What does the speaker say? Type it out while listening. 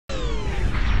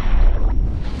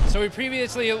So we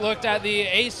previously looked at the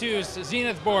ASUS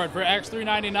Zenith board for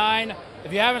X399.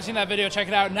 If you haven't seen that video, check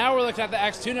it out. Now we're looking at the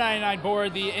X299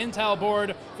 board, the Intel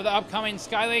board for the upcoming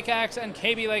Skylake X and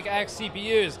Kaby Lake X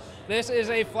CPUs. This is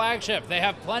a flagship. They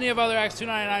have plenty of other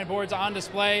X299 boards on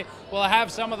display. We'll have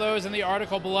some of those in the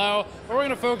article below, but we're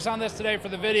going to focus on this today for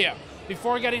the video.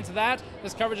 Before getting to that,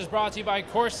 this coverage is brought to you by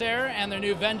Corsair and their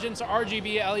new Vengeance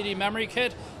RGB LED memory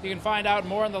kit. You can find out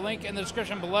more in the link in the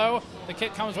description below. The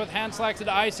kit comes with hand-selected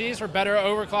ICs for better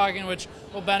overclocking, which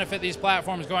will benefit these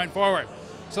platforms going forward.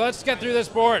 So let's get through this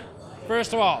board.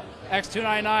 First of all,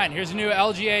 X299. Here's a new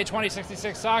LGA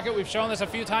 2066 socket. We've shown this a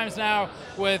few times now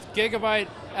with Gigabyte,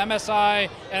 MSI,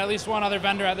 and at least one other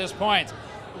vendor at this point.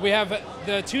 We have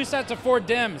the two sets of 4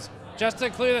 DIMMs. Just to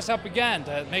clear this up again,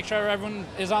 to make sure everyone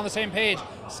is on the same page,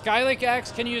 Skylake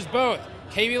X can use both.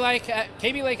 Kaby Lake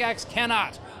X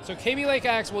cannot. So Kaby Lake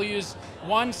X will use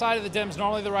one side of the DIMMs,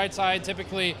 normally the right side.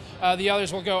 Typically, the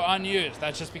others will go unused.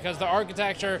 That's just because the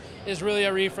architecture is really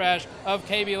a refresh of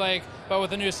Kaby Lake, but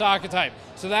with a new socket type.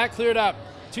 So that cleared up.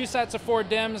 2 sets of 4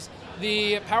 DIMMs.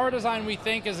 The power design we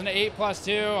think is an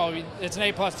 8+2. It's an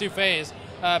 8+2 phase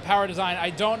power design.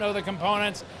 I don't know the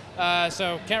components.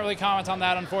 So can't really comment on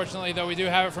that, unfortunately, though we do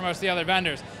have it for most of the other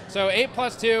vendors. So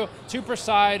 8+2, 2 per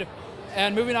side,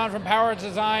 and moving on from power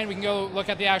design, we can go look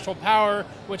at the actual power,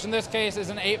 which in this case is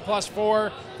an 8+4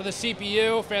 for the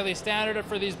CPU, fairly standard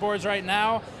for these boards right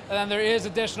now. And then there is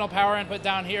additional power input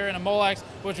down here in a Molex,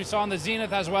 which we saw in the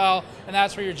Zenith as well, and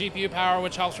that's for your GPU power,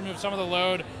 which helps remove some of the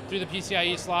load through the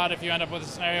PCIe slot if you end up with a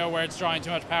scenario where it's drawing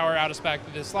too much power out of spec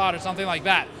through the slot or something like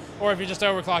that, or if you're just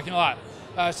overclocking a lot.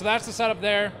 So that's the setup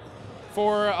there.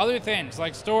 For other things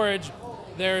like storage,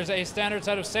 there's a standard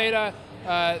set of SATA.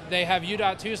 They have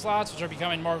U.2 slots, which are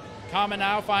becoming more common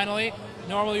now, finally.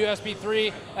 Normal USB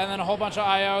 3, and then a whole bunch of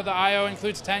I.O. The I.O.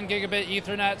 includes 10 gigabit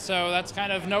Ethernet, so that's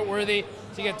kind of noteworthy.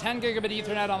 So you get 10 gigabit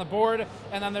Ethernet on the board,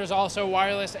 and then there's also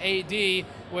wireless AD,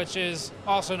 which is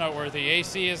also noteworthy.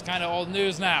 AC is kind of old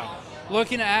news now.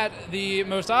 Looking at the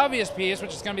most obvious piece,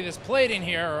 which is going to be this plating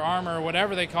here, or armor, or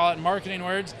whatever they call it in marketing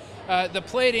words, the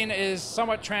plating is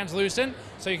somewhat translucent,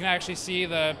 so you can actually see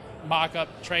the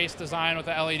mock-up trace design with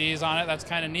the LEDs on it. That's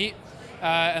kind of neat.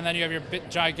 And then you have your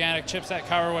gigantic chipset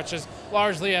cover, which is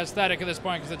largely aesthetic at this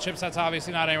point because the chipset's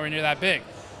obviously not anywhere near that big.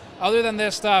 Other than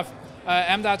this stuff,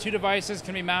 M.2 devices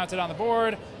can be mounted on the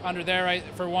board under there, right,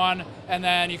 for one, and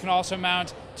then you can also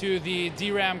mount to the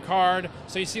DRAM card.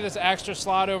 So you see this extra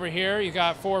slot over here. You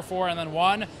got 4, 4, and then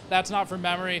 1. That's not for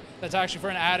memory. That's actually for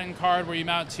an add-in card where you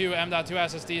mount 2 M.2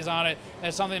 SSDs on it.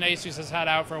 It's something ASUS has had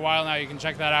out for a while now. You can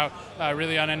check that out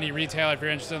really on any retailer if you're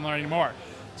interested in learning more.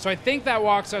 So I think that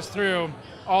walks us through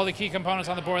all the key components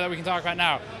on the board that we can talk about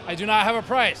now. I do not have a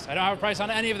price. I don't have a price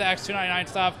on any of the X299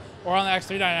 stuff or on the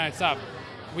X399 stuff.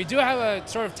 We do have a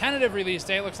sort of tentative release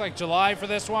date. Looks like July for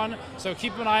this one, so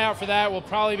keep an eye out for that. We'll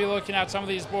probably be looking at some of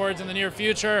these boards in the near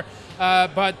future,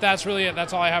 but that's really it.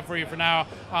 That's all I have for you for now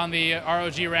on the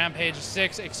ROG Rampage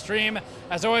 6 Extreme.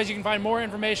 As always, you can find more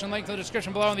information linked in the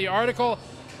description below in the article.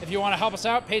 If you want to help us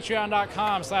out,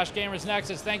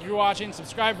 patreon.com/gamersnexus. Thank you for watching.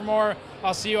 Subscribe for more.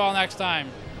 I'll see you all next time.